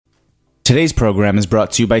Today's program is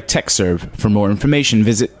brought to you by TechServe. For more information,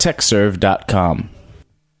 visit techserve.com.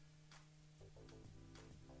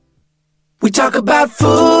 We talk about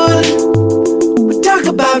food, we talk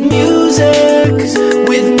about music,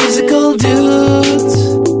 with musical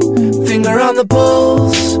dudes. Finger on the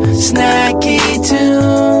pulse, snacky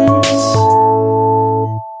tunes.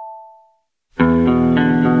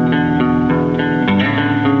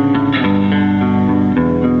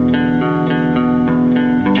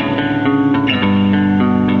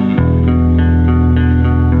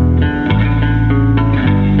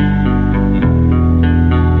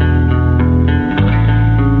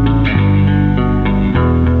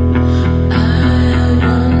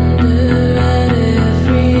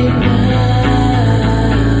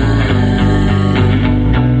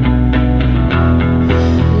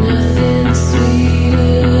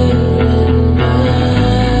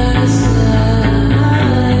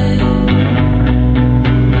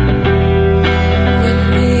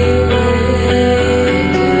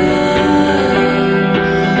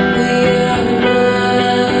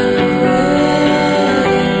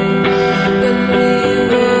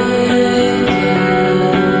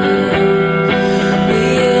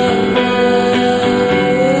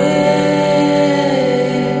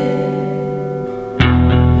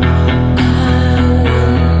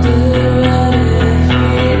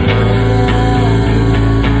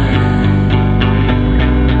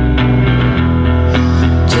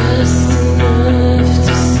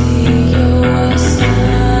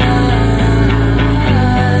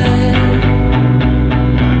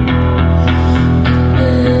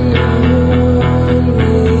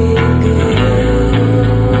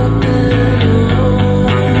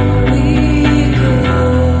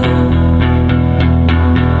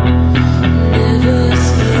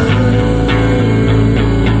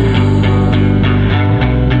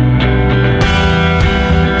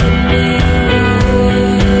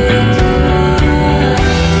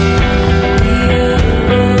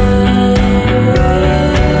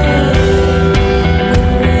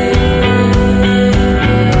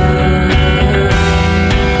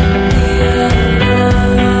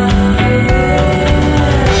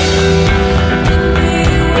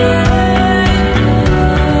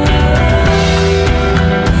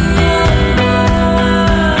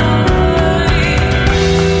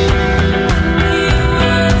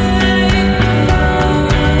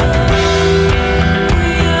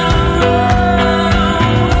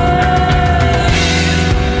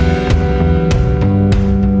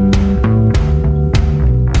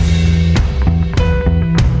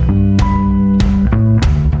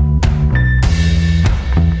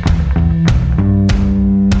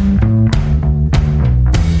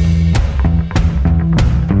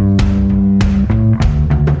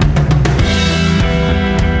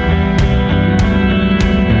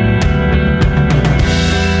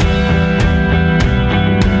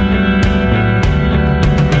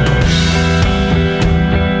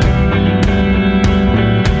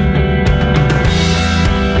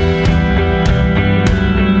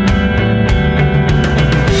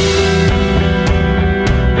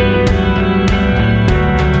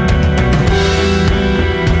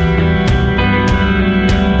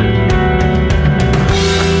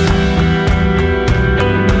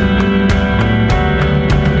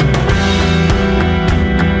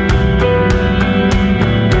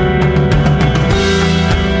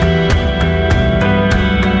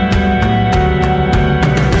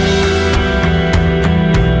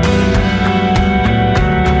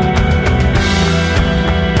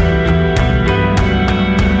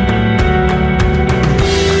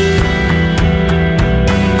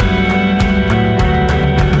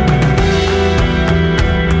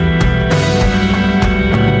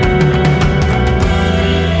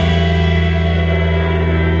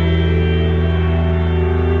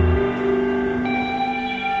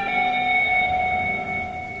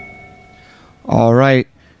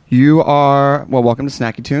 Welcome to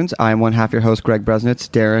Snacky Tunes. I'm one half your host, Greg Bresnitz.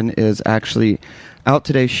 Darren is actually out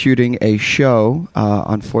today shooting a show,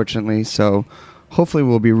 unfortunately, so hopefully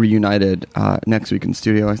we'll be reunited next week in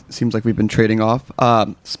studio. It seems like we've been trading off.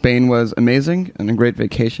 Spain was amazing and a great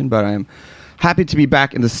vacation, but I'm happy to be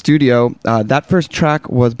back in the studio. That first track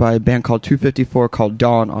was by a band called 254 called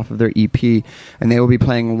Dawn off of their EP, and they will be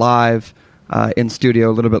playing live in studio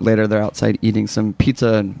a little bit later. They're outside eating some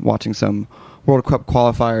pizza and watching some World Cup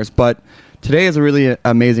qualifiers, but today is a really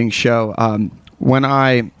amazing show. When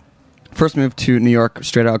I first moved to New York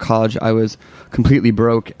straight out of college, I was completely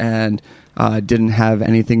broke and didn't have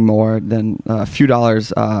anything more than a few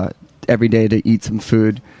dollars every day to eat some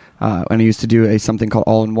food. And I used to do something called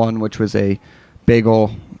All-in-One, which was a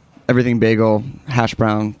bagel everything bagel, hash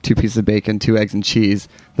brown, 2 pieces of bacon, 2 eggs and cheese,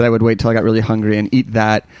 that I would wait till I got really hungry and eat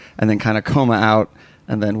that, and then kind of coma out,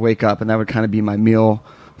 and then wake up, and that would kind of be my meal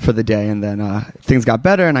for the day. And then things got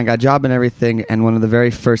better, and I got a job and everything, and one of the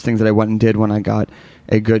very first things that I went and did when I got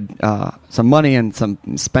a good some money and some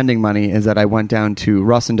spending money is that I went down to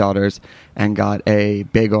Russ and Daughters and got a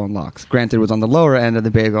bagel and lox. Granted, it was on the lower end of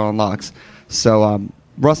the bagel and lox. So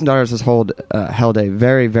Russ and Daughters has held a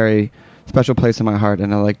very, very special place in my heart,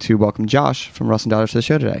 and I'd like to welcome Josh from Russ and Daughters to the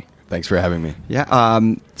show today. Thanks for having me. Yeah.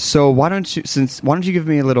 So why don't you give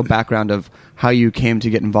me a little background of how you came to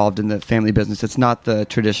get involved in the family business? It's not the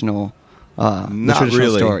traditional,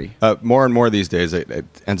 story. More and more these days,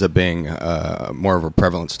 it ends up being more of a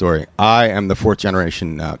prevalent story. I am the 4th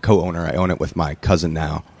generation co-owner. I own it with my cousin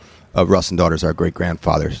now. Russ and Daughters, our great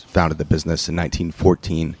grandfathers, founded the business in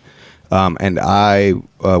 1914. And I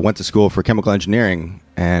went to school for chemical engineering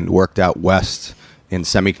and worked out west in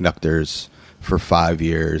semiconductors for 5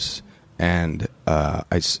 years. And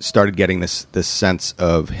I started getting this sense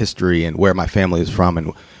of history and where my family is from,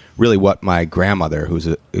 and really what my grandmother, who's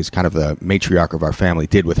kind of the matriarch of our family,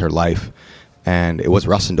 did with her life. And it was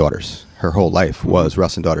Russ and Daughters. Her whole life was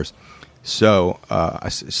Russ and Daughters. So I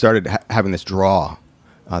started having this draw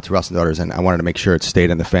to Russ and Daughters, and I wanted to make sure it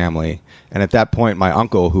stayed in the family. And at that point, my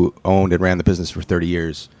uncle, who owned and ran the business for 30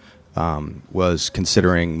 years, was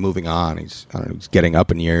considering moving on. He's getting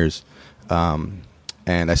up in years.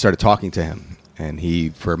 And I started talking to him, and he,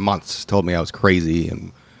 for months, told me I was crazy,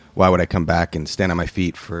 and why would I come back and stand on my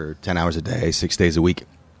feet for 10 hours a day, 6 days a week?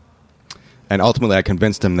 And ultimately, I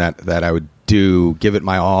convinced him that I would give it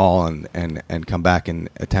my all and come back and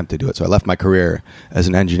attempt to do it. So I left my career as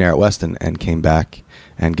an engineer at Weston and came back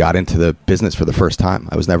and got into the business for the first time.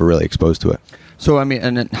 I was never really exposed to it. So, I mean,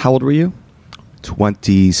 and then how old were you?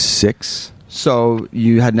 26. So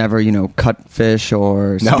you had never, cut fish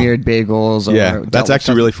or smeared bagels? Or yeah, that's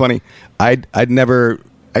actually really funny. I'd never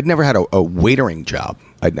had a waitering job.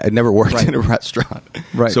 I'd never worked in a restaurant.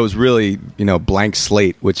 Right. So it was really, blank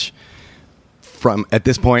slate, which from at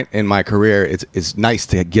this point in my career, it's nice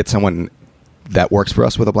to get someone that works for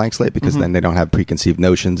us with a blank slate, because then they don't have preconceived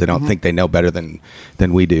notions. They don't think they know better than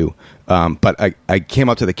we do. But I came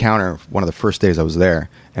up to the counter one of the first days I was there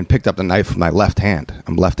and picked up the knife with my left hand.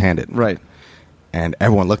 I'm left-handed. Right. And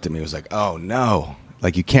everyone looked at me and was like, oh, no.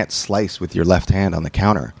 Like, you can't slice with your left hand on the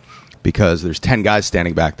counter because there's 10 guys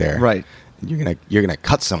standing back there. Right. You're gonna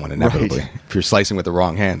cut someone inevitably if you're slicing with the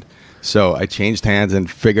wrong hand. So I changed hands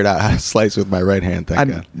and figured out how to slice with my right hand, thank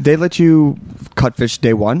God. They let you cut fish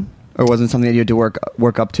day one? Or wasn't something that you had to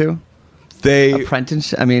work up to?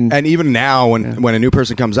 Apprentice? I mean... And even now, when a new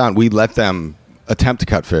person comes on, we let them attempt to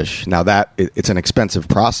cut fish. Now it's an expensive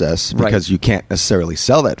process because you can't necessarily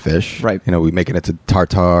sell that fish. Right. We make it into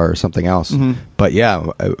tartare or something else. But yeah,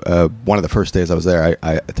 one of the first days I was there,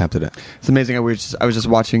 I attempted it. It's amazing. I was just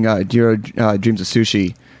watching Jiro Dreams of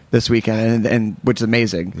Sushi this weekend, and which is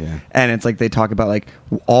amazing. Yeah. And it's like they talk about like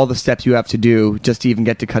all the steps you have to do just to even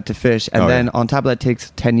get to cut to fish, and then on top of that, it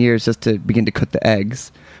takes 10 years just to begin to cook the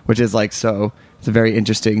eggs, which is like so. It's a very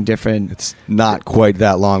interesting, different. It's not quite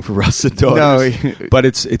that long for Russ and Daughters, no. But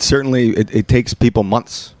it's certainly it takes people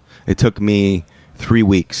months. It took me 3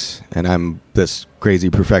 weeks, and I'm this crazy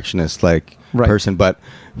perfectionist person, but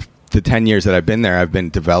the 10 years that I've been there, I've been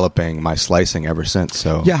developing my slicing ever since.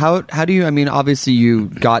 So yeah, how do you? I mean, obviously you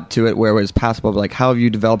got to it where it was passable, but like, how have you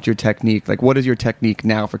developed your technique? Like, what is your technique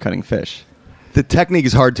now for cutting fish? The technique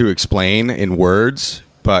is hard to explain in words,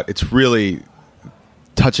 but it's really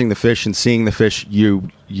touching the fish and seeing the fish.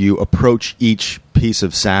 You approach each piece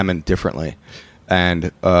of salmon differently,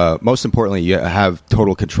 and most importantly, you have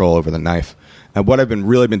total control over the knife. And what I've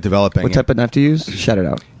really been developing. What type of knife do you use? Shout it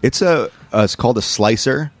out. It's called a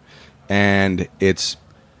slicer. And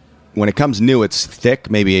when it comes new, it's thick,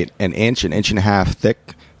 maybe an inch and a half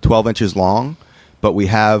thick, 12 inches long. But we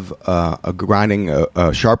have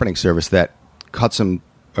a sharpening service that cuts them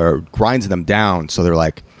or grinds them down so they're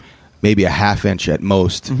like maybe a half inch at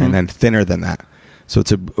most, and then thinner than that. So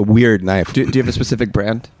it's a weird knife. Do you have a specific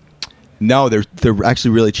brand? No, they're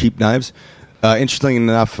actually really cheap knives. Interestingly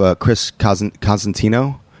enough, Chris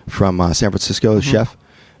Constantino from San Francisco, the chef,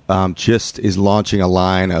 just is launching a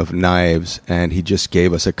line of knives, and he just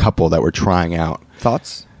gave us a couple that we're trying out.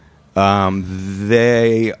 Thoughts?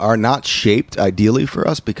 They are not shaped ideally for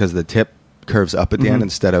us because the tip curves up at the end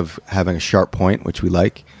instead of having a sharp point, which we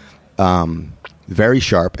like. Very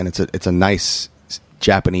sharp, and it's a nice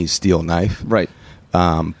Japanese steel knife. Right.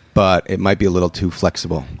 But it might be a little too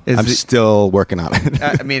flexible. I'm still working on it.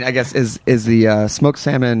 I mean, I guess is the smoked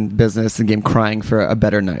salmon business and game crying for a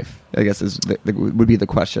better knife? I guess would be the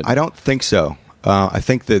question. I don't think so. I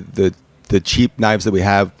think that the cheap knives that we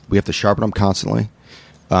have to sharpen them constantly.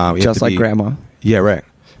 Just like grandma. Yeah, right.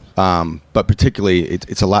 But particularly,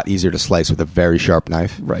 it's a lot easier to slice with a very sharp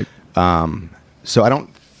knife. Right. So I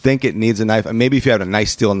don't think it needs a knife. Maybe if you had a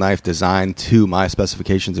nice steel knife designed to my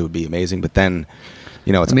specifications, it would be amazing. But then,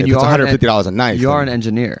 it's if it's $150 a knife. You are an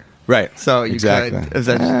engineer. Right. So you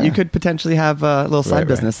you could potentially have a little side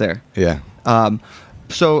business there. Yeah.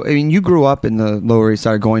 So, you grew up in the Lower East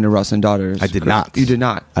Side going to Russ and Daughters. I did not. You did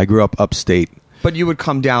not? I grew up upstate. But you would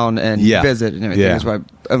come down and visit and everything. Yeah. That's why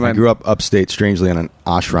I grew up upstate, strangely, in an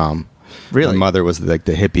ashram. Really? My mother was like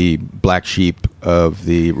the hippie black sheep of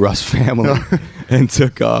the Russ family and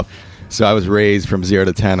took off. So I was raised from 0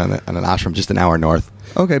 to 10 on an ashram just an hour north.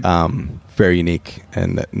 Okay. Very unique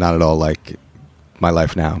and not at all like my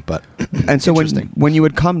life now, but and so when you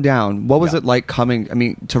would come down, what was it like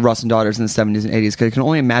coming to Russ and Daughters in the 70s and 80s? Because you can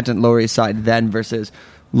only imagine Lower East Side then versus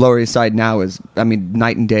Lower East Side now is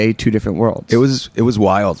night and day, two different worlds. It was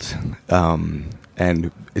wild,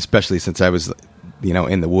 and especially since I was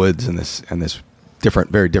in the woods in this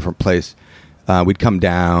very different place. We'd come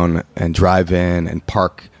down and drive in and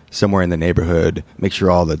park somewhere in the neighborhood, make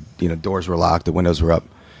sure all the doors were locked, the windows were up,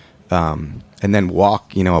 and then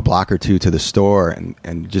walk a block or two to the store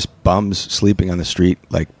and just bums sleeping on the street,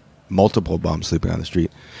 like multiple bums sleeping on the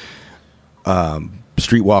street,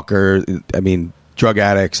 streetwalkers, drug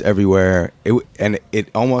addicts everywhere. I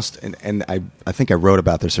think I wrote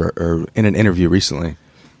about this or in an interview recently,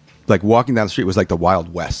 like walking down the street was like the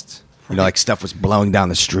Wild West. Like stuff was blowing down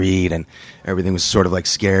the street and everything was sort of like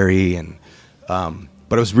scary and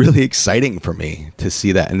but it was really exciting for me to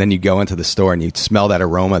see that. And then you go into the store and you smell that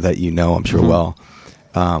aroma that I'm sure well.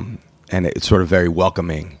 And it's sort of very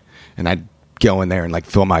welcoming. And I'd go in there and like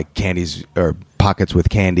fill my candies or pockets with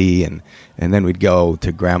candy and then we'd go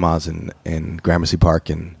to grandma's in Gramercy Park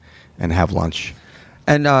and have lunch.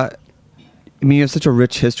 And you have such a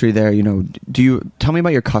rich history there. Do you tell me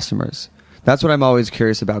about your customers? That's what I'm always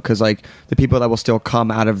curious about, because like the people that will still come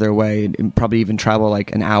out of their way and probably even travel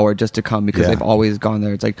like an hour just to come because they've always gone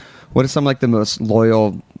there. It's like, what is some like the most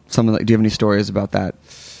loyal? Do you have any stories about that?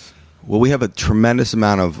 Well, we have a tremendous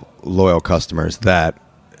amount of loyal customers that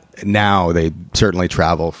now they certainly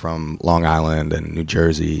travel from Long Island and New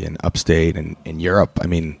Jersey and upstate and in Europe.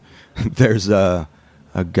 There's a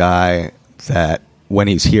guy that when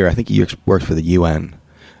he's here, I think he works for the UN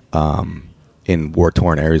in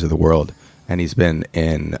war-torn areas of the world. And he's been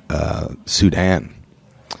in Sudan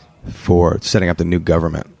for setting up the new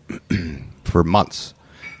government for months.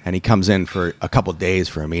 And he comes in for a couple days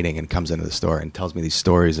for a meeting and comes into the store and tells me these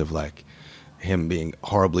stories of like him being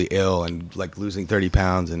horribly ill and like losing 30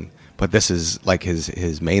 pounds. But this is like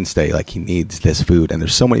his mainstay. Like he needs this food. And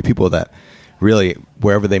there's so many people that really,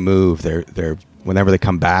 wherever they move, they're whenever they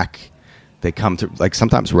come back, they come to like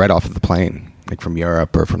sometimes right off of the plane, like from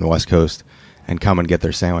Europe or from the West Coast, and come and get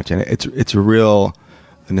their sandwich. And it's a real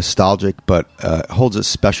nostalgic, but holds a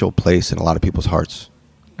special place in a lot of people's hearts.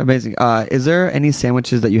 Amazing. Is there any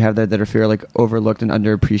sandwiches that you have there that are feel like overlooked and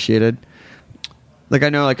underappreciated? Like I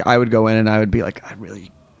know like I would go in and I would be like, I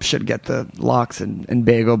really should get the lox and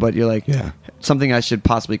bagel, but you're like, something I should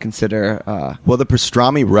possibly consider. Well, the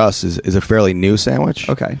pastrami Russ is a fairly new sandwich.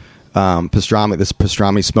 Okay.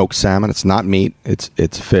 Pastrami smoked salmon. It's not meat.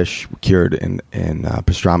 It's fish cured in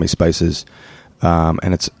pastrami spices,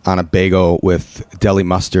 and it's on a bagel with deli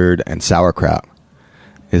mustard and sauerkraut.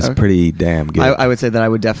 It's pretty damn good. I would say that I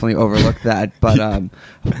would definitely overlook that. But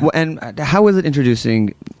and how is it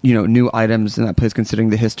introducing new items in that place, considering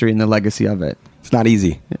the history and the legacy of it? It's not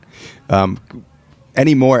easy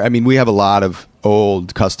anymore. We have a lot of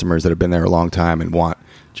old customers that have been there a long time and want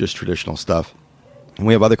just traditional stuff. And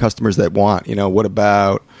we have other customers that want, what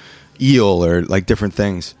about eel or like different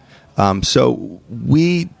things. So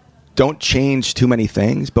we don't change too many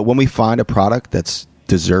things, but when we find a product that's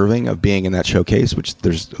deserving of being in that showcase, which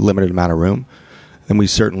there's a limited amount of room, then we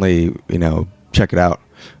certainly, check it out.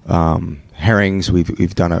 Herrings,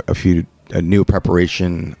 we've done a new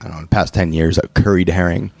preparation, I don't know, in the past 10 years, a curried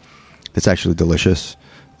herring that's actually delicious.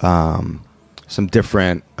 Some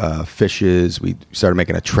different fishes. We started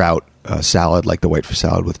making a trout salad, like the whitefish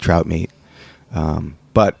salad with trout meat.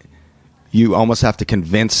 But you almost have to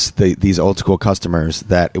convince these old school customers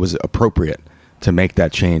that it was appropriate to make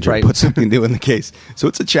that change or put something new in the case. So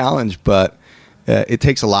it's a challenge, but it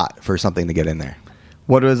takes a lot for something to get in there.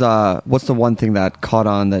 What's the one thing that caught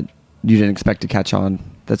on that you didn't expect to catch on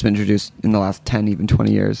that's been introduced in the last 10, even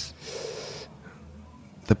 20 years?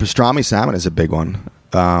 The pastrami salmon is a big one.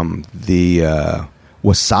 The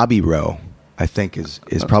wasabi roe, I think, is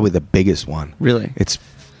probably the biggest one. Really? It's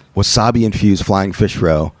wasabi infused flying fish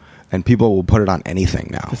roe and people will put it on anything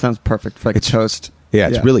now. It sounds perfect for like toast. Yeah,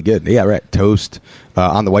 it's really good. Yeah, right. Toast,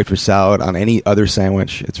 on the white fish salad, on any other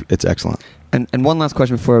sandwich. It's excellent. And one last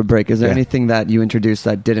question before a break. Is there Yeah. anything that you introduced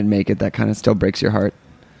that didn't make it that kind of still breaks your heart?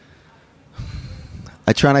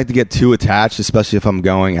 I try not to get too attached, especially if I'm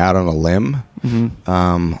going out on a limb.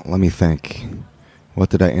 Let me think. What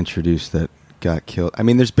did I introduce that got killed? I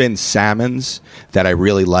mean, there's been salmons that I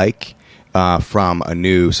really like from a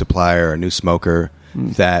new supplier, a new smoker,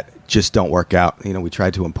 that just don't work out. You know, we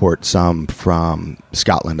tried to import some from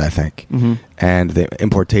Scotland, I think, and the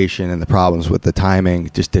importation and the problems with the timing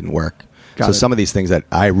just didn't work. Got so it. some of these things that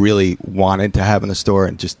I really wanted to have in the store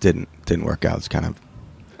and just didn't work out. It's kind of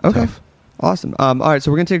Okay. tough. Awesome. All right, so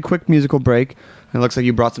we're going to take a quick musical break. It looks like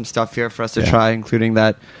you brought some stuff here for us to Yeah. try, including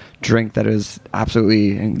that drink that is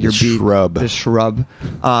absolutely your shrub. The shrub.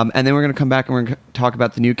 And then we're going to come back and we're going to talk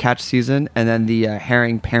about the new catch season and then the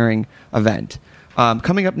herring pairing event.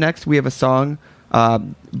 Coming up next, we have a song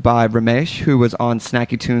by Ramesh, who was on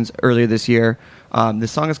Snacky Tunes earlier this year. The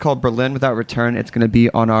song is called Berlin Without Return. It's going to be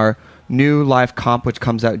on our new live comp, which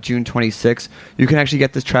comes out June 26th. You can actually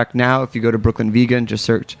get this track now if you go to Brooklyn Vegan. Just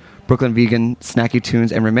search Brooklyn Vegan, Snacky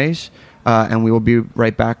Tunes, and Ramesh. And we will be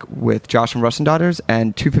right back with Josh from Russ and Daughters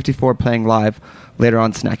and 254 playing live later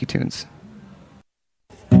on Snacky Tunes.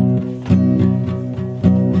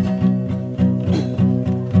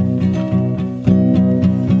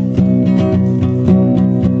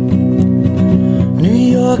 New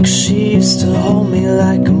York, she used to hold me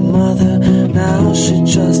like a mother. Now she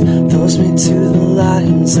just throws me to the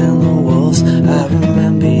lions and the wolves. I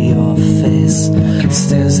remember your face,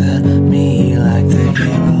 stares at me like the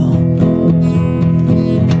hero.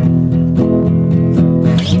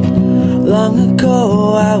 Long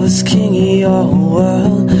ago I was king of your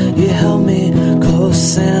world. You held me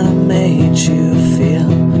close and I made you feel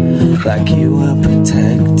like you were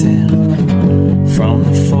protected from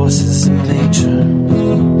the forces of nature.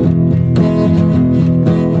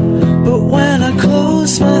 But when I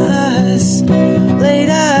close my eyes late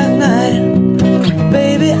at night,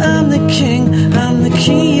 baby, I'm the king of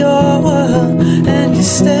your world. And you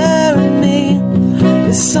stare at me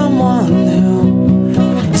as someone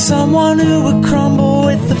who would crumble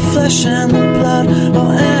with the flesh and the blood.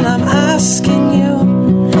 Oh, and I'm asking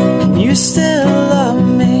you, can you still love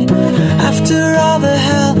me after all the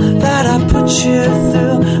hell that I put you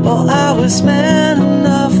through? Oh, I was man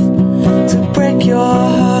enough to break your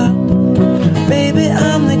heart. Baby,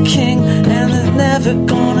 I'm the king, and they're never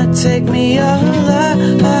gonna take me alive.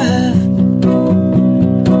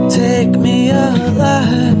 Take me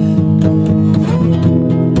alive.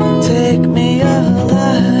 Take me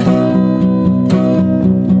alive.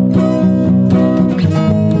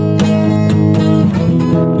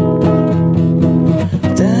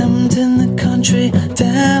 Damned in the country,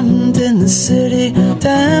 damned in the city,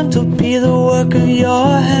 damned to be the work of your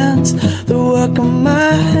hands. The work of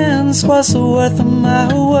my hands was the worth of my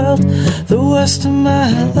world, the worst of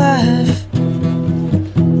my life.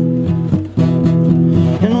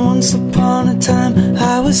 And once upon a time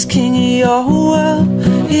I was king of your world.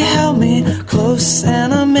 You held me close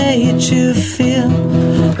and I made you feel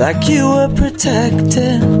like you were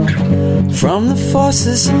protected from the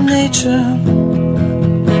forces of nature.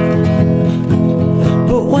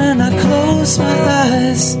 But when I close my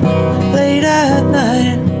eyes late at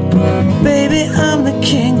night, baby, I'm the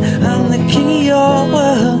king of your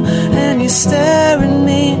world. And you stare at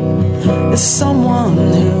me as someone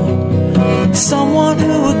who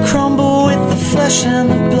would crumble with the flesh and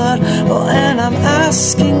the blood. Oh, and I'm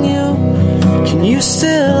asking you, can you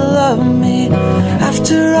still love me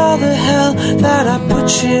after all the hell that I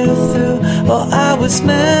put you through? Oh, I was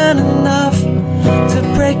man enough to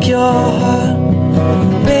break your heart.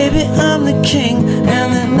 Baby, I'm the king,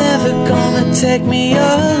 and they're never gonna take me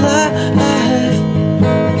alive.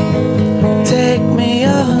 Take me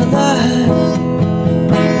alive.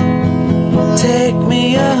 Take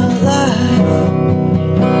me alive.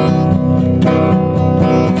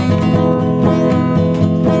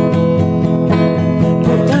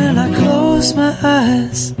 But when I close my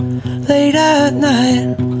eyes late at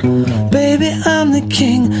night, baby, I'm the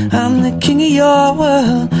king of your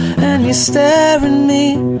world. And you stare at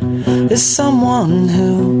me as someone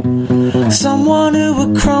who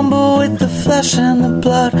would crumble with the flesh and the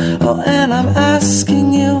blood. Oh, and I'm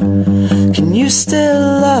asking you, can you still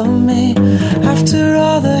love me after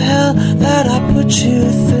all the hell that I put you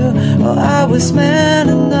through? Oh, I was man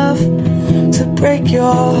enough to break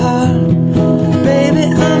your heart. Baby,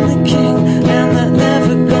 I'm the king, and they're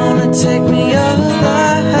never gonna take me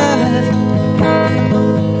alive.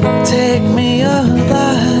 Take me alive.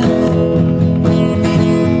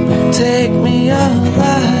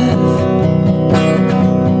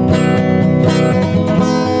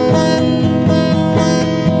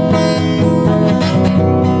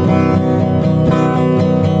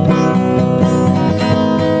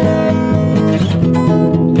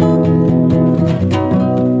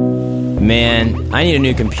 Man, I need a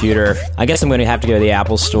new computer. I guess I'm going to have to go to the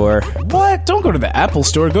Apple Store. What? Don't go to the Apple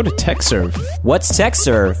Store. Go to TechServe. What's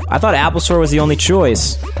TechServe? I thought Apple Store was the only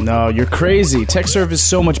choice. No, you're crazy. TechServe is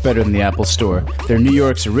so much better than the Apple Store. They're New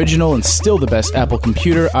York's original and still the best Apple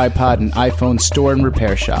computer, iPod, and iPhone store and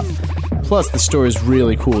repair shop. Plus, the store is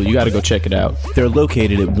really cool. You gotta go check it out. They're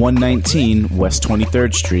located at 119 West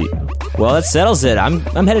 23rd Street. Well, that settles it. I'm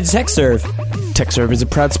headed to TechServe. TechServe is a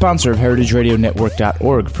proud sponsor of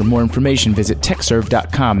HeritageRadioNetwork.org. For more information, visit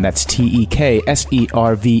techserve.com. That's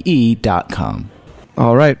TEKSERVE.com.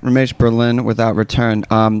 All right, Ramesh Berlin without return.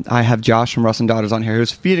 I have Josh from Russ and Daughters on here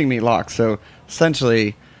who's feeding me lox, so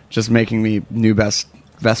essentially just making me new best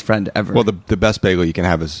friend ever. Well, the best bagel you can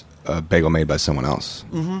have is a bagel made by someone else.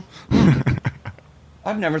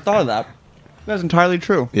 I've never thought of that. That's entirely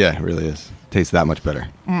true. Yeah, it really is. Tastes that much better.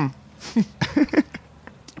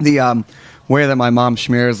 The way that my mom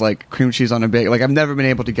smears like cream cheese on a bagel, like I've never been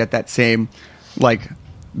able to get that same like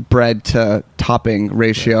bread to topping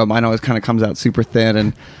ratio. Mine always kind of comes out super thin,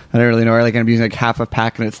 and I don't really know. Like I'm using like half a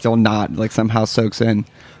pack, and it's still not like somehow soaks in.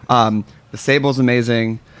 The Sable's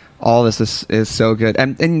amazing. All this is so good,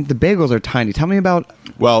 and the bagels are tiny. Tell me about.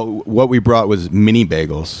 Well, what we brought was mini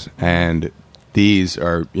bagels, and these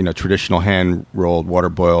are traditional hand rolled, water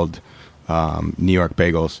boiled New York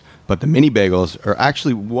bagels. But the mini bagels are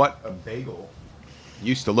actually what a bagel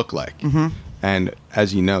used to look like. And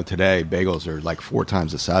as you know, today bagels are like 4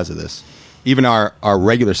 times the size of this. Even our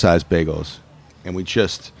regular sized bagels, and we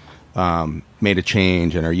just made a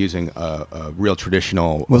change and are using a real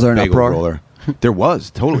traditional was there an bagel uproar? roller. There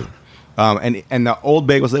was totally. And the old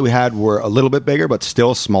bagels that we had were a little bit bigger, but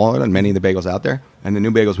still smaller than many of the bagels out there. And the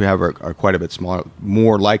new bagels we have are quite a bit smaller,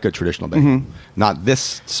 more like a traditional bagel. Not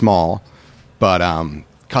this small, but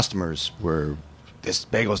customers were, this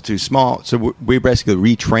bagel's too small. So we're basically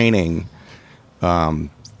retraining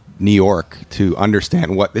New York to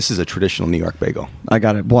understand what this is a traditional New York bagel. I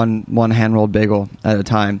got it. One hand rolled bagel at a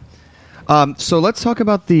time. So let's talk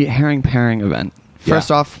about the herring pairing event.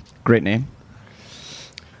 First off, great name.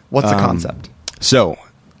 What's the concept? So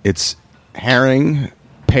it's herring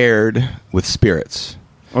paired with spirits.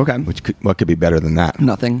 Okay. What could be better than that?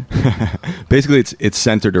 Nothing. Basically, it's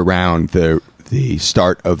centered around the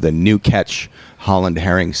start of the new catch Holland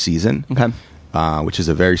herring season. Okay. Which is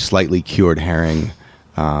a very slightly cured herring.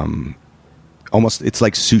 Almost, it's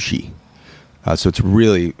like sushi. So it's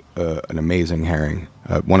really an amazing herring.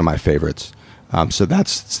 One of my favorites. So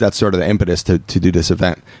that's sort of the impetus to do this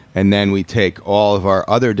event. And then we take all of our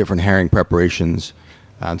other different herring preparations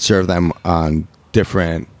and serve them on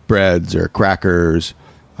different breads or crackers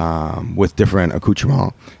with different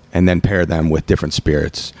accoutrements, and then pair them with different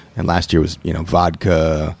spirits. And last year was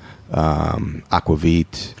vodka,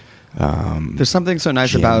 aquavit. There's something so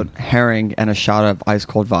nice gin. about herring and a shot of ice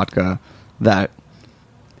cold vodka that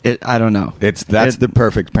I don't know. That's the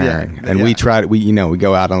perfect pairing. Yeah, and yeah. we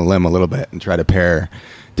go out on a limb a little bit and try to pair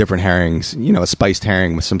different herrings, a spiced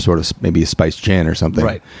herring with some sort of maybe a spiced gin or something,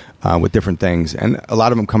 right? With different things, and a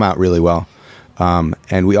lot of them come out really well.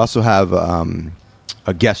 And we also have a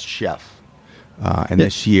guest chef, and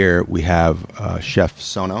this year we have Chef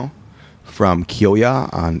Sono from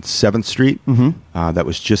Kyoya on 7th Street. That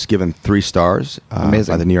was just given 3 stars by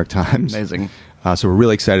the New York Times. Amazing. So we're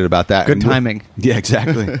really excited about that. Good timing. Yeah,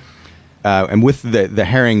 exactly. And with the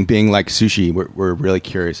herring being like sushi, we're really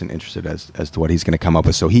curious and interested as to what he's going to come up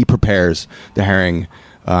with. So he prepares the herring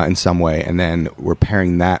in some way, and then we're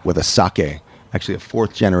pairing that with a sake, actually a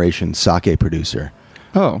 4th generation sake producer.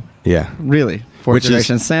 Oh, yeah, really? 4th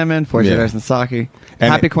generation salmon, 4th generation sake.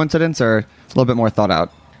 Happy coincidence, or a little bit more thought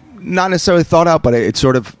out? Not necessarily thought out, but it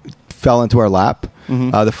sort of fell into our lap.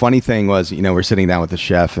 The funny thing was, we're sitting down with the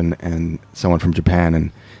chef and someone from Japan,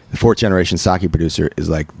 and the 4th generation sake producer is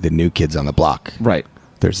like the new kids on the block. Right.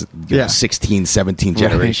 There's 16, 17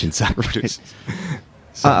 generation sake producers.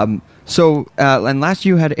 So, and last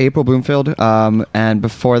you had April Bloomfield, and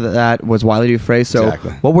before that was Wiley Dufresne. So,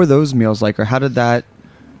 Exactly. What were those meals like, or how did that?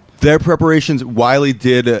 Their preparations, Wiley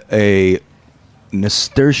did a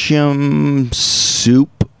nasturtium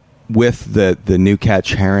soup with the new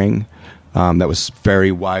catch herring. That was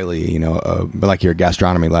very Wiley, like your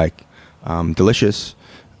gastronomy, delicious.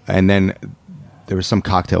 And then there was some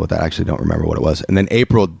cocktail with that. I actually don't remember what it was. And then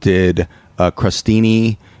April did a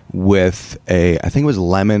crostini with I think it was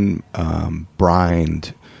lemon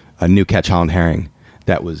brined, a new catch Holland herring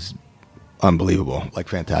that was unbelievable,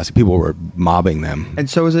 fantastic. People were mobbing them. And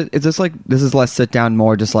so is this like, this is less sit down,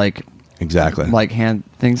 more just like Exactly. like hand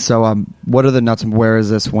things. So, what are the nuts and where is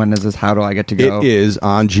this? When is this? How do I get to go? It is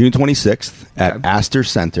on June 26th at Okay. Astor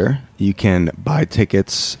Center. You can buy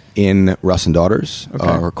tickets in Russ and Daughters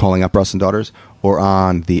Okay. or calling up Russ and Daughters or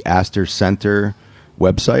on the Astor Center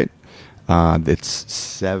website. It's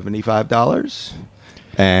 $75.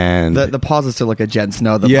 And The pause is to look at Jen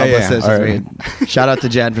Snow, the Yeah, yeah, publicist. all right. Shout out to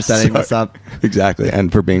Jen for setting this Sorry. up. Exactly,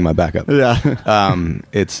 and for being my backup. Yeah.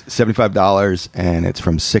 It's $75, and it's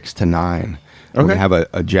from 6 to 9. We're Okay. gonna have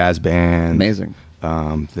a jazz band. Amazing.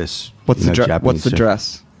 This What's the Japanese what's the jazz-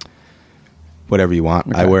 dress? Whatever you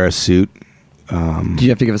want. I Okay. wear a suit Do you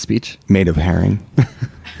have to give a speech? made of herring.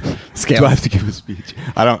 Scale. Do I have to give a speech?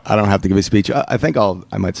 I don't have to give a speech. I think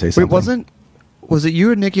I might say something. Wait, was it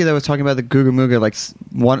you or Nikki that was talking about the Guga Muga? Like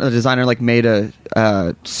a designer like made a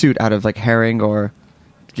suit out of like herring or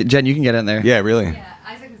Jen, you can get in there. Yeah, really. Yeah,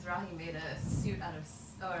 Isaac Mizrahi made a suit out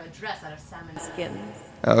of, or a dress out of salmon skins,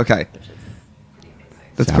 Oh, okay, which is pretty amazing.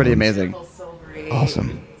 that's pretty Sounds- amazing. Beautiful, silvery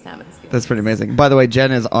Awesome. salmon skins. That's pretty amazing. By the way,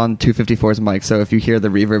 Jen is on 254's mic, so if you hear the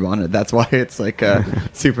reverb on it, that's why it's like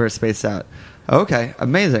super spaced out. Okay,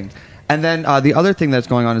 amazing. And then the other thing that's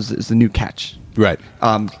going on is the new catch. Right.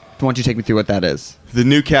 Why don't you take me through what that is? The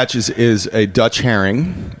new catch is a Dutch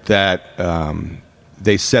herring that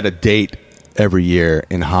they set a date every year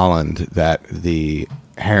in Holland that the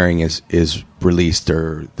herring is released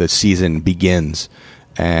or the season begins,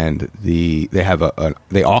 and they have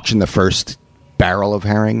they auction the first barrel of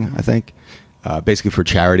herring, I think, basically for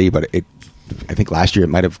charity. But I think last year it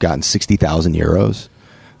might have gotten 60,000 euros.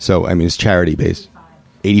 So I mean it's charity based.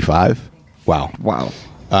 85. Wow. Wow.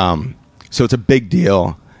 So it's a big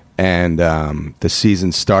deal, and the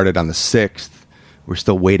season started on the 6th. We're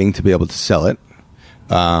still waiting to be able to sell it,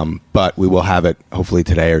 but we will have it hopefully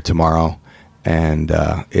today or tomorrow, and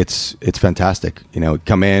it's fantastic. You know,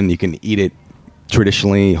 come in, you can eat it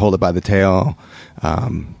traditionally, hold it by the tail,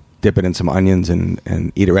 dip it in some onions,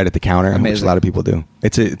 and eat it right at the counter, which Amazing. a lot of people do.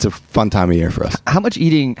 It's a fun time of year for us. How much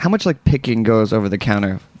like picking goes over the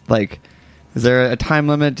counter? Like, is there a time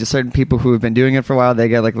limit? Do certain people who have been doing it for a while, they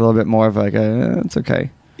get like a little bit more of like it's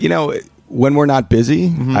okay. You know, when we're not busy,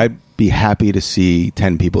 Mm-hmm. I'd be happy to see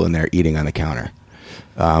 10 people in there eating on the counter.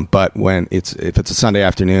 But if it's a Sunday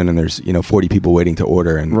afternoon and there's 40 people waiting to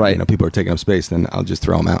order and Right. people are taking up space, then I'll just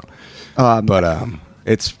throw them out. Um, But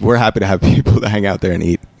we're happy to have people to hang out there and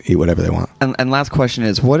eat whatever they want. And last question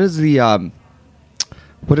is, what is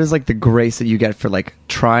like the grace that you get for like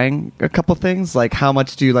trying a couple things? Like, how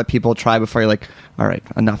much do you let people try before you're like, all right,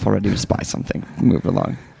 enough already, just buy something, move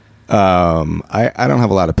along? I don't have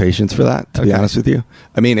a lot of patience for that, to be Okay. honest with you.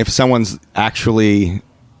 I mean, if someone's actually,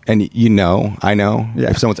 and I know, Yeah.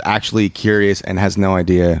 if someone's actually curious and has no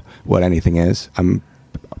idea what anything is, I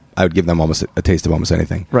would give them almost a taste of almost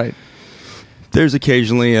anything. Right. There's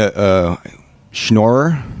occasionally a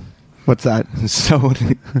schnorrer, What's that? someone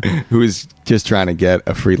who is just trying to get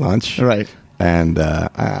a free lunch. Right. And,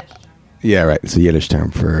 yeah, right. It's a Yiddish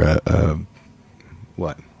term for,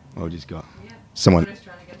 what? Oh, just go. Someone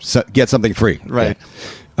get something free. Right.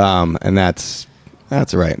 Okay? And that's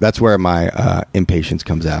right. That's where my impatience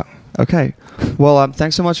comes out. Okay. Well,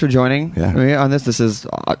 thanks so much for joining Yeah. me on this. This is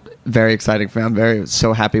very exciting for me. I'm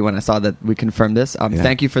so happy when I saw that we confirmed this. Yeah.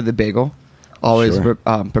 Thank you for the bagel. Always Sure.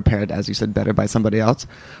 prepared, as you said, better by somebody else.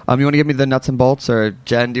 You want to give me the nuts and bolts, or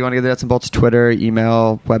Jen, do you want to give the nuts and bolts? Twitter,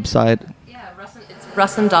 email, website? Yeah, it's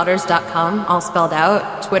russanddaughters.com, all spelled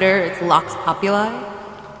out. Twitter, it's Locks Populi,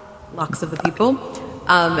 Locks of the People.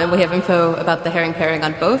 And we have info about the herring pairing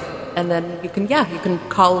on both. And then you can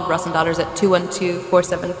call Russ and Daughters at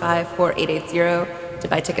 212-475-4880 to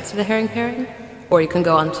buy tickets to the herring pairing. Or you can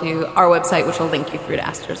go onto our website, which will link you through to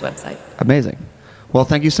Astor's website. Amazing. Well,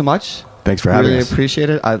 thank you so much. Thanks for having really us.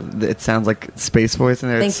 appreciate it. It sounds like space voice in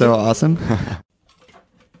there. Thank It's so you. awesome.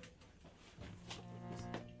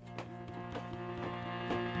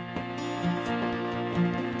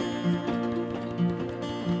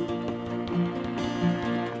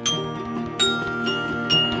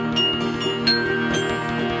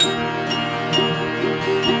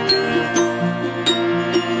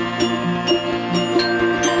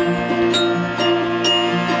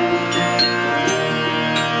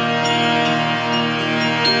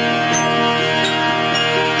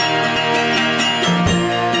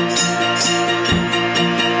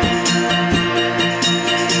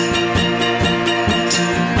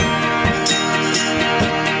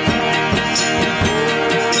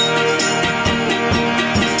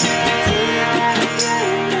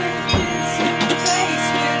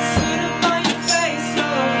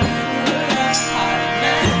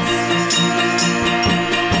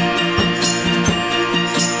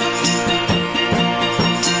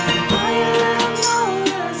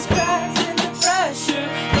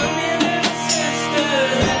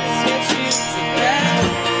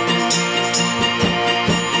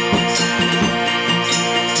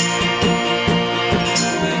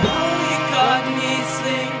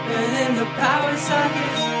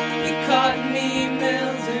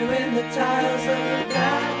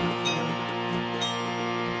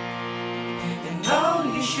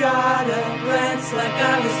 glance like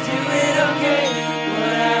I was doing okay,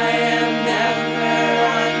 but I am never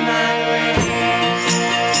on my way.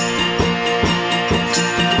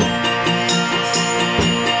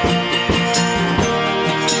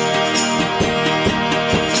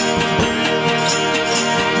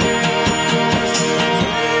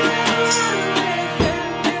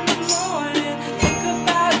 Think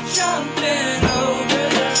about jumping over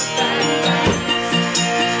the fence.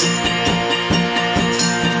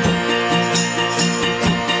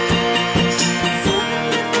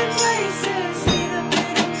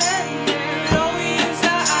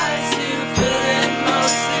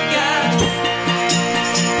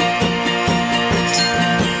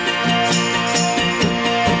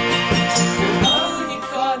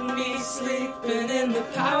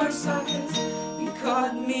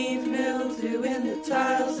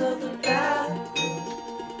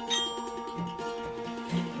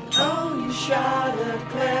 Shot a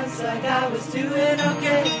glance like I was doing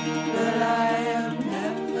okay, but I am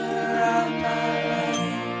never on my way.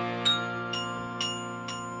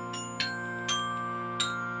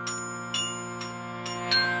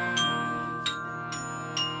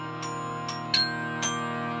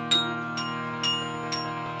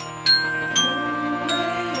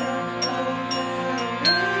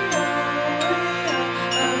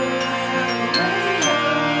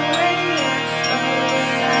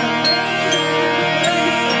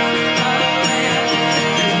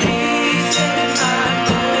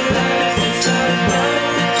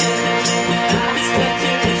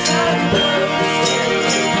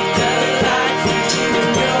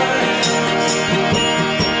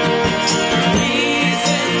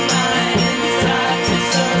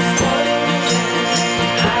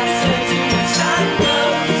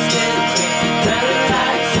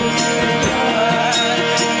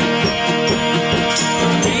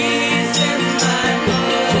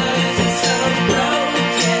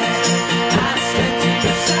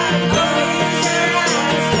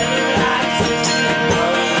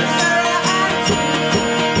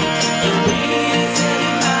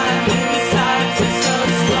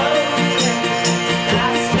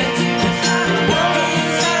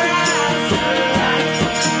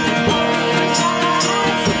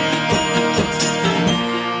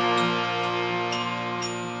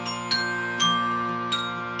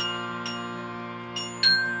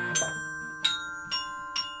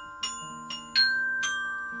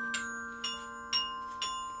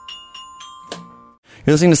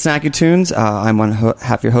 You're listening to Snacky Tunes. I'm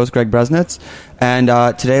half your host, Greg Bresnitz, and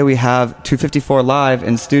today we have 254 live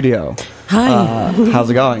in studio. Hi. How's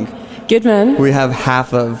it going? Good, man. We have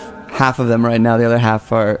half of them right now. The other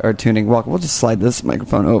half are tuning. We'll just slide this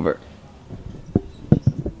microphone over.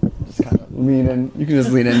 Just kind of lean in. You can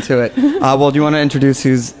just lean into it. Well, do you want to introduce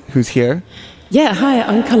who's here? Yeah, hi,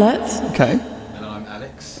 I'm Colette. Okay. And I'm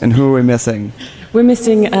Alex. And who are we missing? We're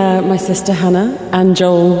missing my sister Hannah and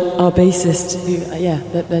Joel, our bassist, who,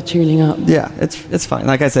 they're tuning up. Yeah, it's fine.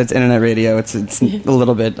 Like I said, it's internet radio. It's a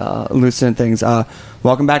little bit looser in things.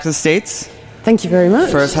 Welcome back to the States. Thank you very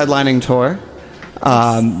much. First headlining tour.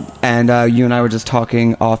 And you and I were just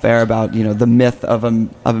talking off air about, the myth of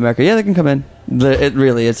America. Yeah, they can come in.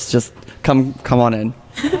 It's just come on in.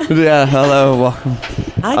 Yeah, hello, welcome.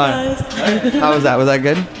 Hi, guys. How was that? Was that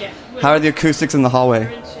good? Yeah. How are the acoustics in the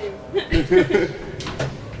hallway?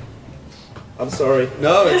 I'm sorry.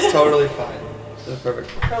 No, it's totally fine. That's perfect.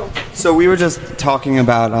 Cool. So we were just talking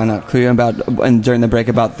about and during the break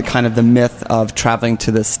about the kind of the myth of traveling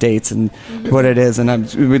to the States and what it is,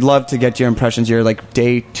 and we'd love to get your impressions. You're like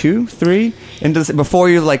day 2, 3 into this,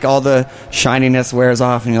 before you like all the shininess wears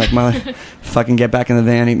off and you're like, "My, fucking get back in the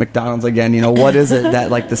van, eat McDonald's again." What is it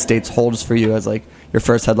that like the States holds for you as like your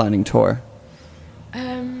first headlining tour?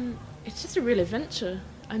 It's just a real adventure.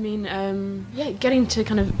 I mean, getting to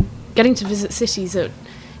visit cities that,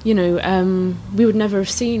 we would never have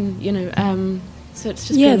seen, so it's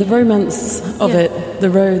just the romance of it, the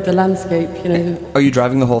road, the landscape, Are you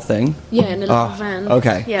driving the whole thing? Yeah, in a little van.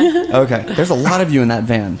 Okay. Yeah. Okay. There's a lot of you in that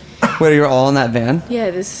van. Wait, you're all in that van? Yeah,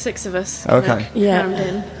 there's 6 of us. Okay. Crammed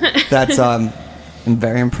in. That's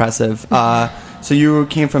very impressive. So you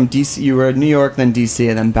came from DC, you were in New York, then DC,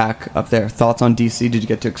 and then back up there. Thoughts on DC? Did you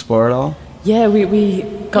get to explore it all? Yeah, we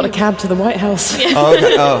got a cab to the White House. Oh,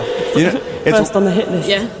 okay. Oh. It's, first on the hit list.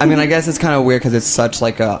 Yeah. I mean, I guess it's kind of weird because it's such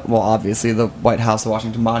like obviously the White House, the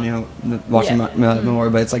Washington Monument, Memorial,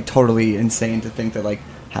 but it's like totally insane to think that like,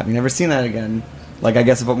 having never seen that again. Like, I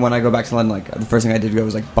guess when I go back to London, like, the first thing I did go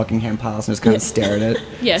was like Buckingham Palace and just kind of stare at it.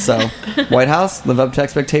 Yeah. So, White House, live up to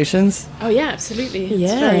expectations? Oh, yeah, absolutely. Yeah.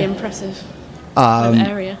 It's very impressive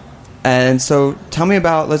area. And so, tell me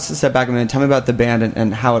about, let's just step back a minute, tell me about the band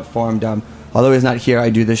and how it formed. although he's not here, I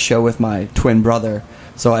do this show with my twin brother.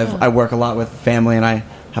 So I work a lot with family, and I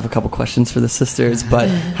have a couple questions for the sisters. But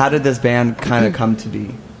how did this band kind of come to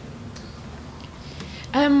be?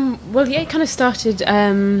 Well, yeah, it kind of started.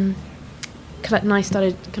 Colette and I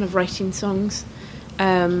started kind of writing songs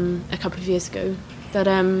a couple of years ago that,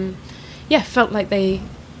 felt like they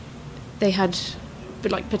had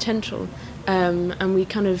like potential, and we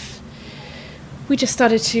just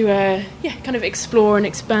started to kind of explore and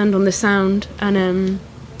expand on the sound, and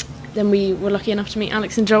then we were lucky enough to meet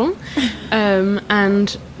Alex and Joel,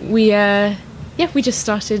 and we just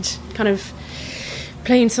started kind of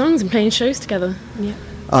playing songs and playing shows together. Yeah.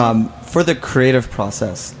 For the creative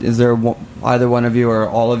process, is there either one of you or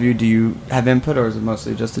all of you, do you have input, or is it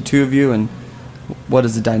mostly just the two of you, and what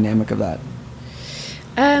is the dynamic of that?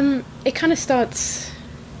 It kind of starts,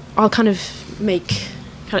 I'll kind of make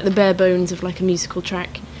kind of the bare bones of like a musical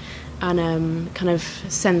track, and kind of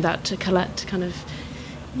send that to Colette to kind of,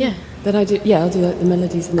 yeah. Then I'll do like the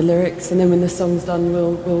melodies and the lyrics, and then when the song's done,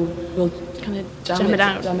 we'll kind of jam it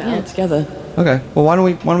out together. Okay, well why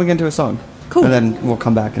don't we get into a song? Cool. And then we'll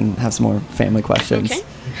come back and have some more family questions. Okay.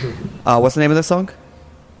 What's the name of this song?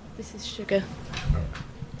 This is Sugar.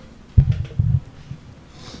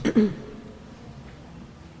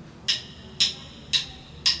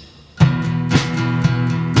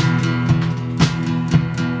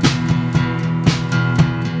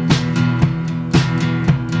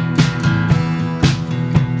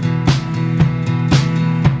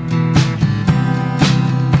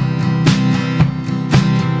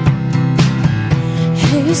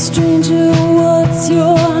 Hey stranger, what's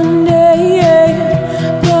your name?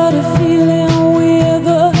 Got a feeling we're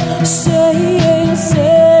the same.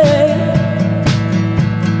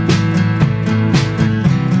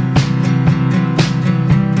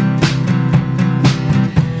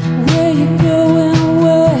 Where you going?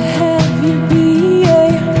 Where have you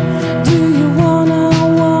been? Do you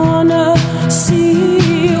wanna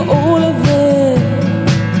see all of it?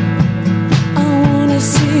 I wanna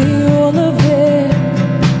see all of it.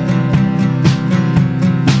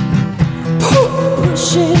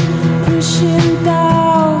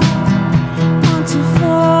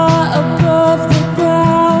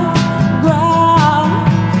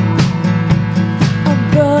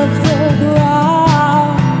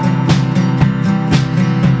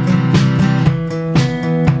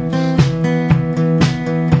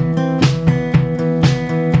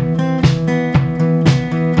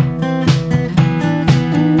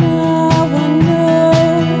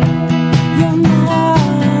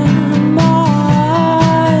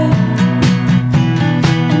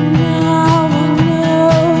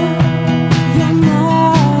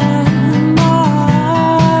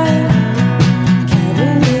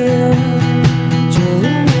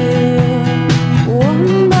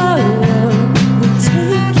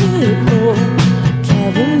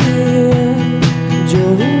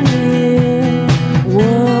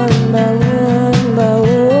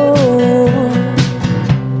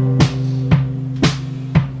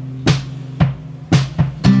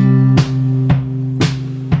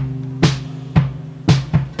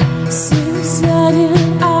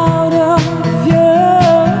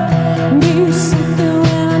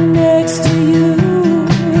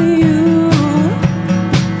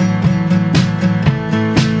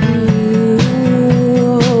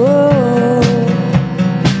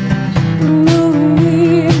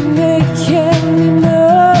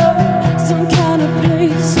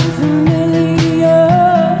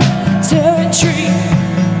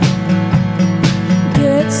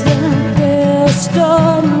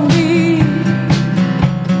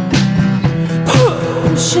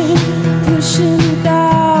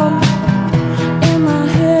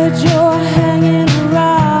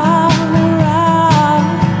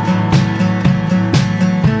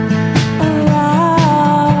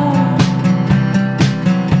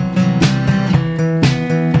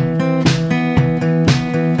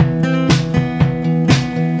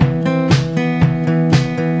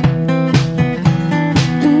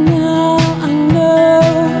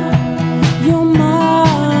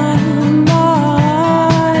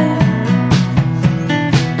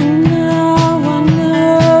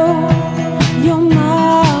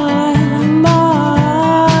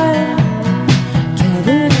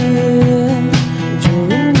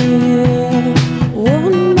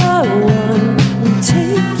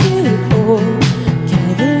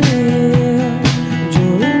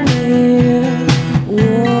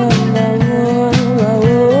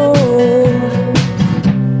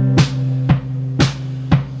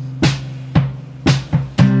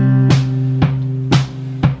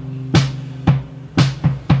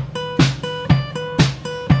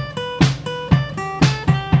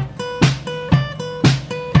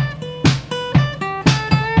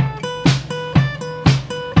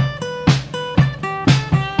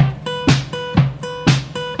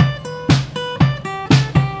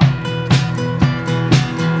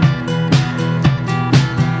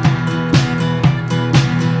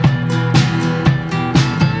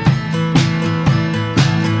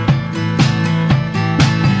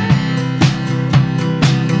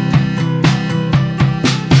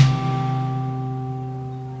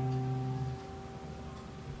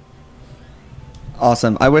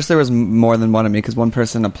 Awesome. I wish there was more than one of me, because one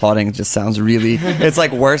person applauding just sounds really... It's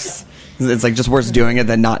like worse. It's like just worse doing it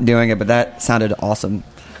than not doing it, but that sounded awesome.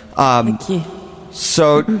 Thank you.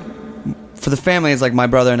 So, for the family, it's like my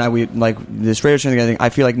brother and I, we like this radio show thing. I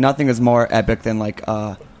feel like nothing is more epic than like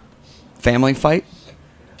a family fight.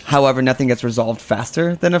 However, nothing gets resolved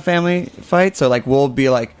faster than a family fight. So, like, we'll be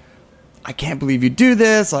like, I can't believe you do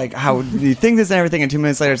this. Like, how do you think this and everything? And 2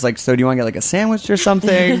 minutes later, it's like, so do you want to get like a sandwich or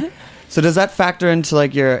something? So does that factor into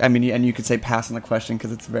like your, I mean, and you could say pass on the question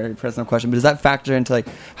because it's a very personal question, but does that factor into like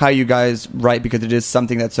how you guys write, because it is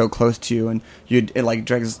something that's so close to you, and it like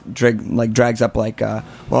drags up like,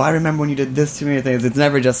 well, I remember when you did this to me. Things. It's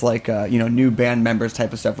never just like new band members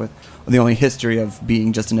type of stuff with the only history of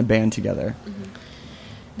being just in a band together.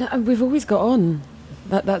 No, we've always got on.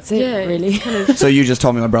 That's it, really. Kind of So you just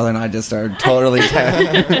told me my brother and I just are totally.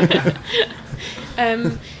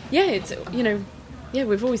 it's yeah,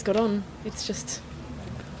 we've always got on. It's just,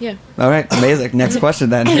 yeah. All right, amazing. Next question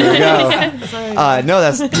then. Here we go. No,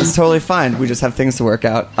 that's totally fine. We just have things to work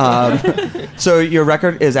out. So your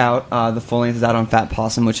record is out. The full length is out on Fat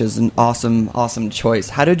Possum, which is an awesome choice.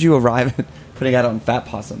 How did you arrive at putting it out on Fat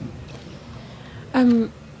Possum?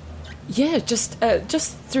 Yeah, just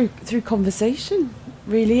through conversation,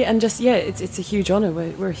 really, and just it's a huge honour.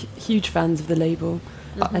 We're huge fans of the label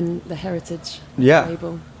and the Heritage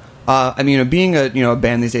label. I mean, being a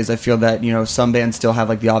band these days, I feel that some bands still have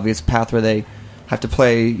like the obvious path where they have to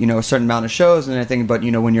play a certain amount of shows and everything. But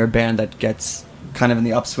when you're a band that gets kind of in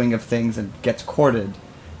the upswing of things and gets courted,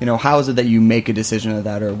 how is it that you make a decision of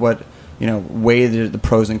that, or what weigh the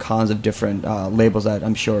pros and cons of different labels that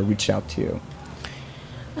I'm sure reached out to you?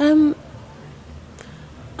 I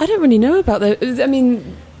don't really know about that. I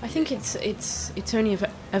mean, I think it's only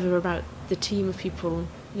ever about the team of people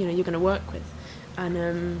you're going to work with,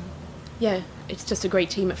 and it's just a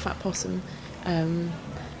great team at Fat Possum, and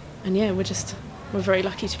we're very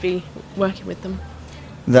lucky to be working with them.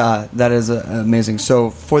 That is amazing. So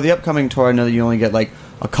for the upcoming tour, I know that you only get like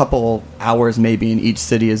a couple hours maybe in each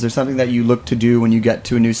city. Is there something that you look to do when you get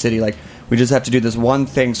to a new city? Like, we just have to do this one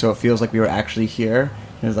thing so it feels like we were actually here.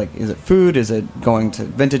 And it's like, is it food? Is it going to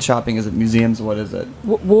vintage shopping? Is it museums? What is it?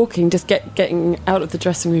 Walking, just getting out of the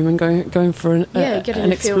dressing room and going for getting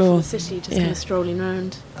an a feel explore. for the city, just kind of strolling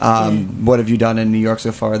around. What have you done in New York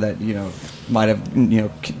so far that might have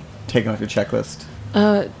taken off your checklist?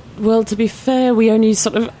 Well, to be fair, we only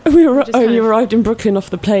arrived in Brooklyn off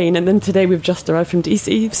the plane, and then today we've just arrived from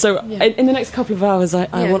DC. So in the next couple of hours, I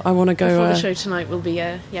want to go. Before the show tonight, we'll be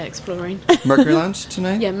exploring. Mercury Lounge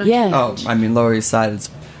tonight? Yeah, Mercury Lounge. Oh, I mean, Lower East Side.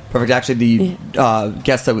 It's perfect. Actually, the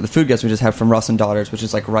the food guest we just have from Russ and Daughters, which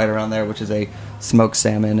is like right around there, which is a smoked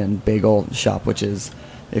salmon and bagel shop, which is,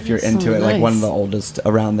 if you're into it, like one of the oldest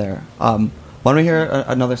around there. Why don't we hear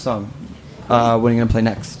another song? What are you going to play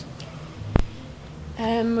next?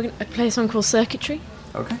 We're going to play a song called Circuitry.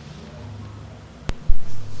 Okay.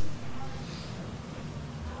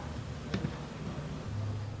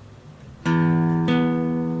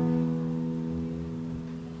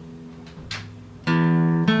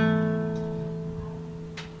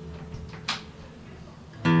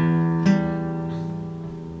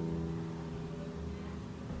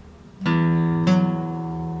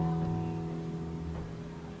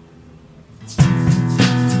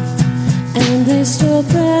 And they stop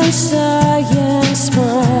and sigh and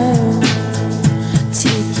smile,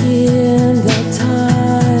 taking their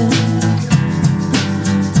time,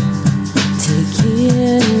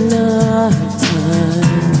 taking our time.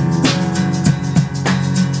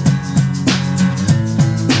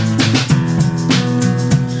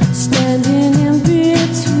 Standing in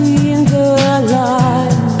between the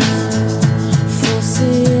lines,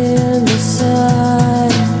 forcing the sign.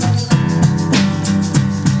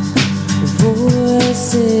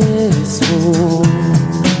 Voices warm.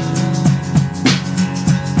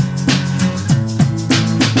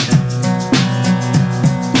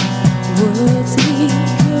 Words keep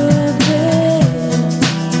curving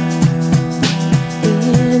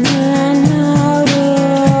in and out of,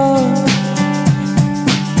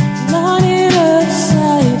 lining up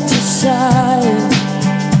side to side,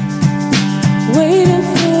 waiting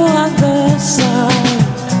for the sign.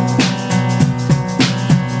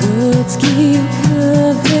 Words keep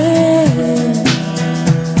curving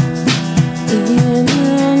in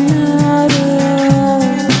and out of,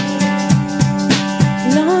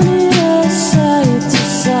 lining us side to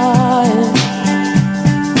side,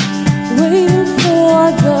 waiting for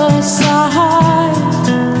the sign.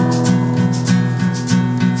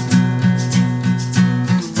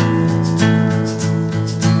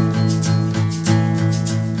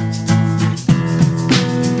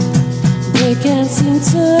 They can't seem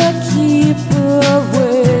to keep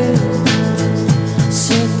away.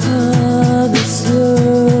 So come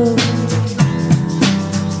slow,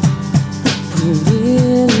 pull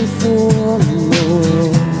in for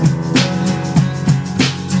more.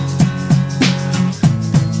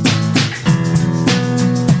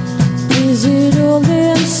 Is it all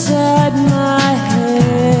inside my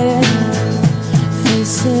head?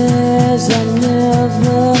 Faces I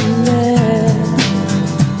never met,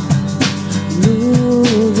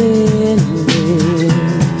 moving in.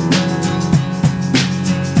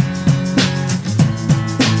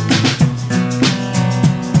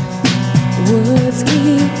 Words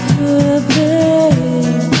keep curving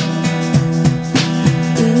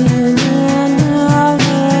in and out of,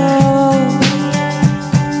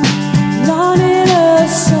 nodding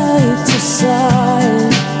side to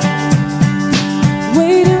side,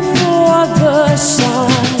 waiting for the sign.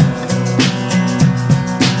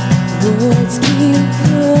 Words keep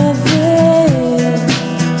curving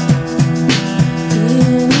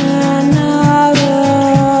in and out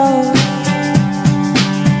of,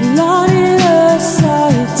 nodding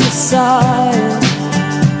side to side,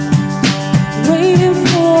 waiting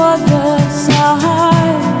for the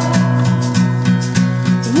sign.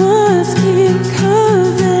 Words keep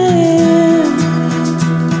curving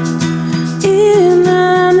in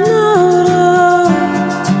and out of,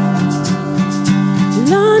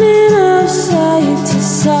 lining up side to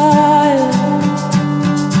side,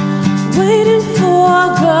 waiting for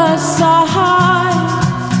the sign.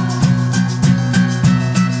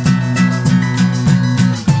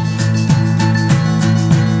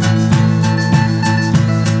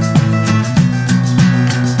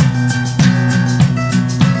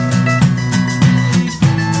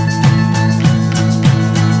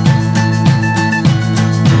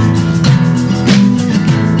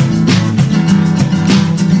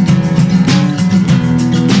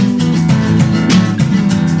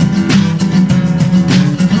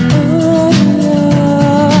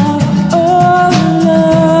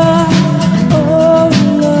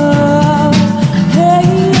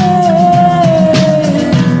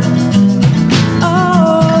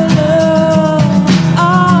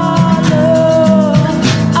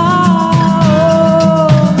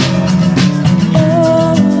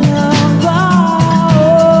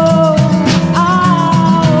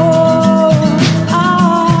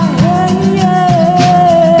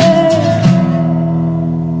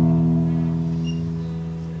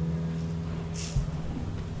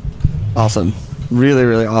 Awesome. Really,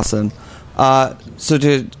 really awesome. So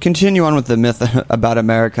to continue on with the myth about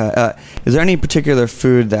America, is there any particular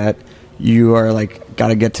food that you are like,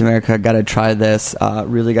 gotta get to America, gotta try this,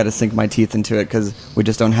 really gotta sink my teeth into it because we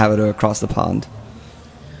just don't have it across the pond?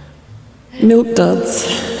 Milk duds.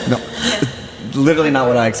 No. Literally not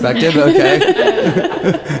what I expected, but okay.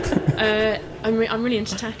 I'm really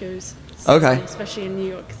into tacos. Okay. Especially in New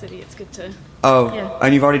York City, it's good to. Oh, Yeah.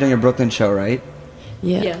 and you've already done your Brooklyn show, right?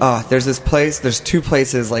 Yeah. Yeah. There's this place, there's two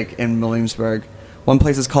places like in Williamsburg. One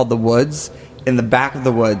place is called The Woods. In the back of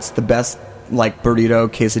The Woods, the best like burrito,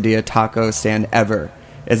 quesadilla, taco stand ever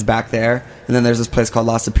is back there. And then there's this place called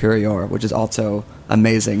La Superior, which is also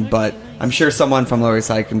amazing. But I'm sure someone from Lower East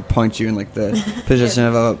Side can point you in like the position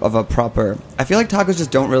of a proper. I feel like tacos just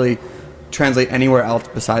don't really translate anywhere else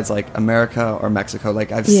besides like America or Mexico.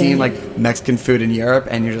 Like I've seen like Mexican food in Europe,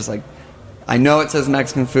 and you're just like, I know it says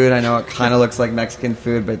Mexican food. I know it kind of looks like Mexican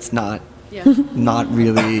food, but it's not. Yeah. Not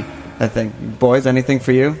really a thing. Boys, anything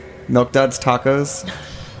for you? Milk duds, tacos?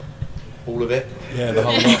 All of it? Yeah, the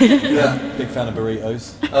whole lot. Yeah. Big fan of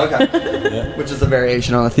burritos. Okay. Yeah. Which is a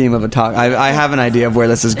variation on the theme of a taco. I have an idea of where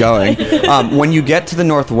this is going. When you get to the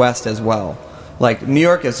Northwest as well, like New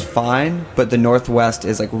York is fine, but the Northwest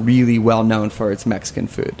is like really well known for its Mexican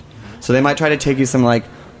food. So they might try to take you some like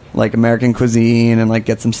American cuisine and like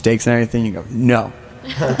get some steaks and everything. You go, no.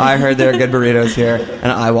 I heard there are good burritos here,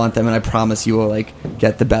 and I want them, and I promise you will like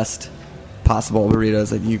get the best possible burritos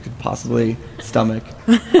that you could possibly stomach.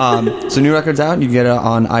 So new record's out, and you can get it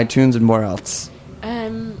on iTunes and more else.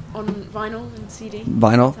 On vinyl and CD.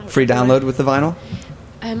 Vinyl? Free download with the vinyl?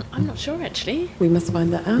 I'm not sure actually. We must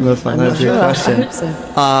find that out. Let's find I'm that not out. Good sure. question. I hope so.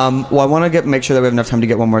 Well, I want to make sure that we have enough time to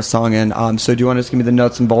get one more song in. So do you want to just give me the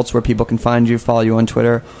nuts and bolts where people can find you, follow you on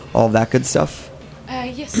Twitter, all of that good stuff?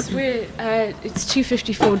 Yes, we're it's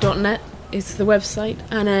 254.net is the website,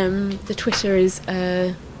 and the Twitter is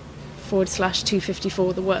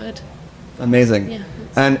 /254 the word. Amazing. Yeah.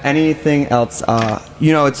 And anything else?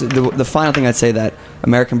 It's the final thing I'd say that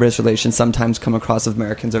American-British relations sometimes come across as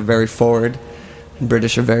Americans are very forward, and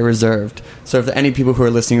British are very reserved. So if there are any people who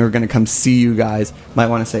are listening who are going to come see you guys, might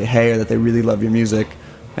want to say hey, or that they really love your music,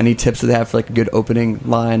 Any tips that they have for like a good opening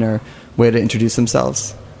line or way to introduce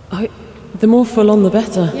themselves? The more full on, the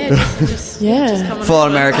better. Yeah, just come on Full over.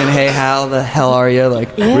 American. Hey, how the hell are you?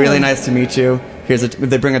 Like, really nice to meet you.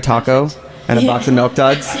 They bring a taco and a box of Milk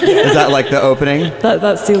Duds. Is that like the opening?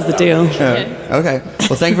 That seals the deal. Okay.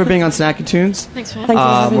 Well, thank you for being on Snacky Tunes. Thanks for having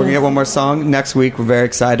Thank you. We're gonna get one more song next week. We're very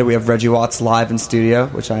excited. We have Reggie Watts live in studio,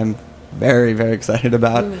 which I'm very, very excited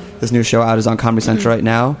about. This new show out is on Comedy Central right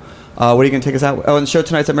now. What are you gonna take us out? Oh, and the show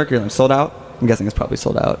tonight's at Mercury Lounge. Sold out? I'm guessing it's probably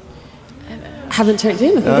sold out. Haven't checked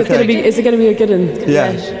in. I think it's Okay. going to be. Is it going to be a good one?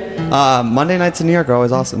 Yeah. Monday nights in New York are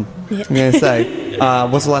always awesome. I'm gonna say.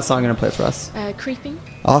 What's the last song you're gonna play for us? Creeping.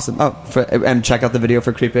 Awesome. Oh, and check out the video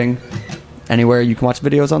for Creeping anywhere you can watch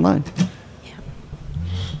videos online.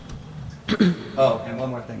 Oh, and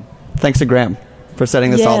one more thing. Thanks to Graham for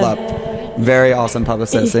setting this all up. Very awesome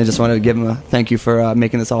publicist. I just wanted to give him a thank you for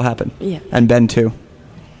making this all happen. Yeah. And Ben too.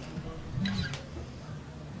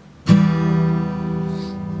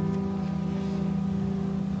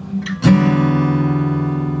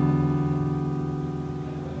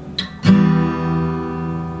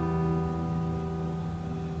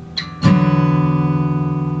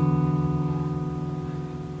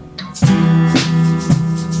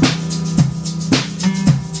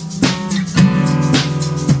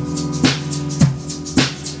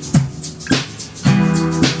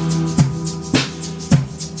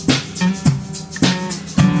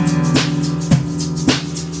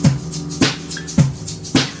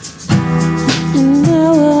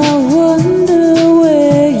 Now I wonder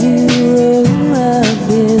where you roam. I've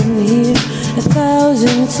been here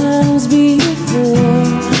 1,000 times before.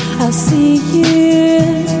 I see you,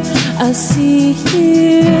 I see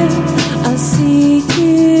you, I see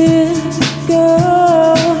you go.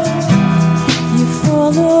 You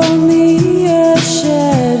follow me, a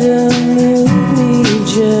shadow move me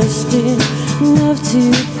just enough to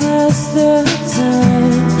pass the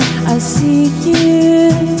time. I see you,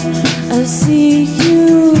 I see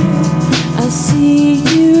you, I see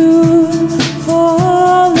you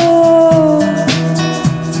follow.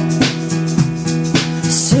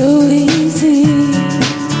 So easy.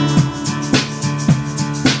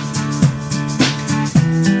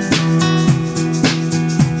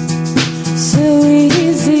 So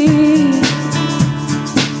easy.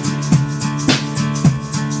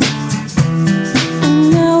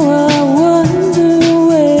 And now I wonder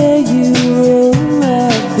where you roam.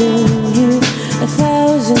 I've been here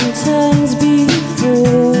 1,000 times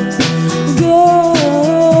before. Go,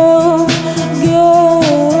 go,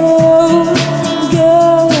 go,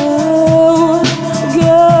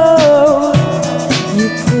 go. You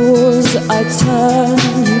pause, I turn,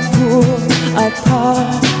 you pull, I part.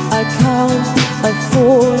 I can't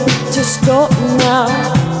afford to stop now.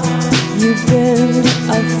 You bend,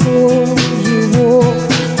 I fall, you walk,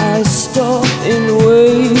 I stop in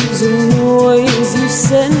waves of noise you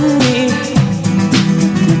send me.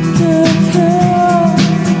 You pause,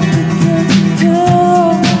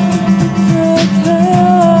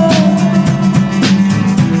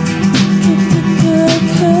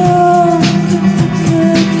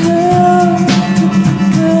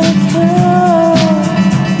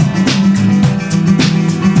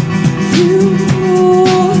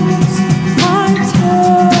 I turn.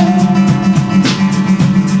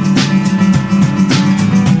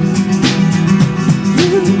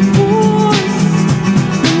 You pause,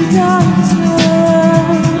 and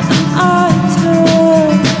I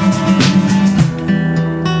turn.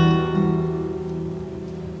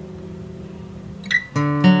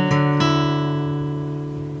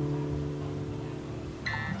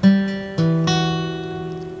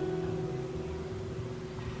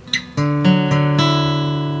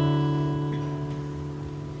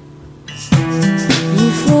 You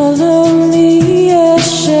follow me, a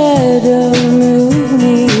shadow move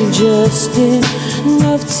me just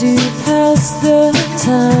enough to pass the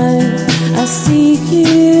time. I see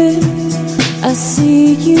you, I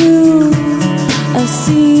see you, I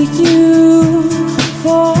see you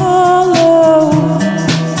follow.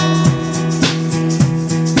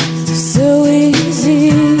 So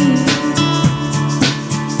easy.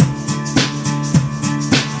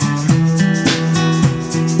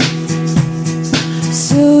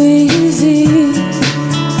 So easy.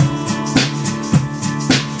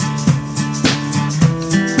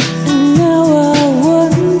 And now I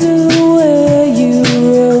wonder where you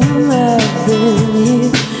roam. I've been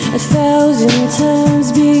here 1,000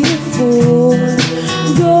 times before.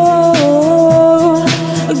 Go,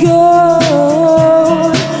 go,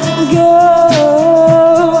 go,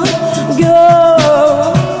 go.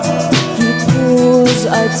 You pause, I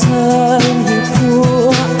turn, you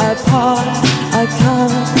pull, I part. I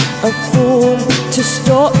can't a fool to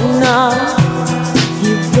stop now.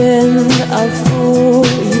 You've been a fool,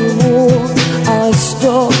 you will. I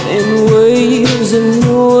stop in waves of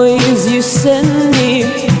noise you send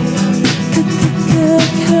me.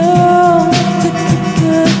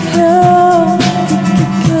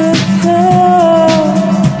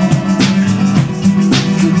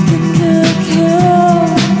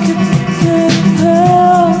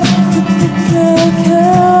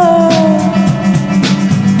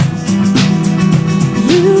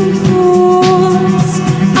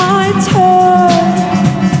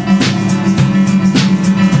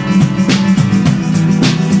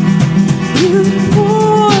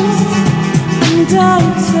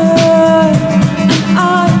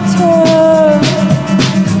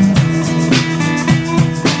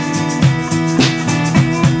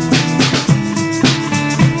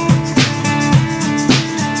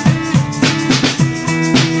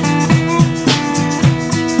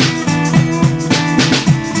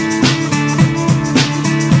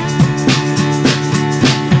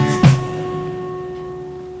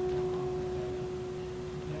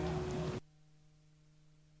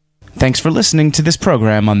 Thanks for listening to this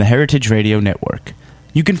program on the Heritage Radio Network.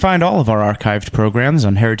 You can find all of our archived programs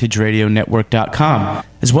on heritageradionetwork.com,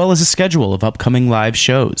 as well as a schedule of upcoming live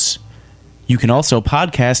shows. You can also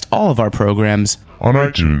podcast all of our programs on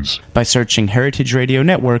iTunes by searching Heritage Radio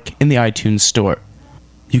Network in the iTunes Store.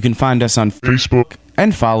 You can find us on Facebook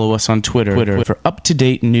and follow us on Twitter for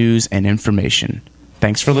up-to-date news and information.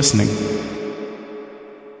 Thanks for listening.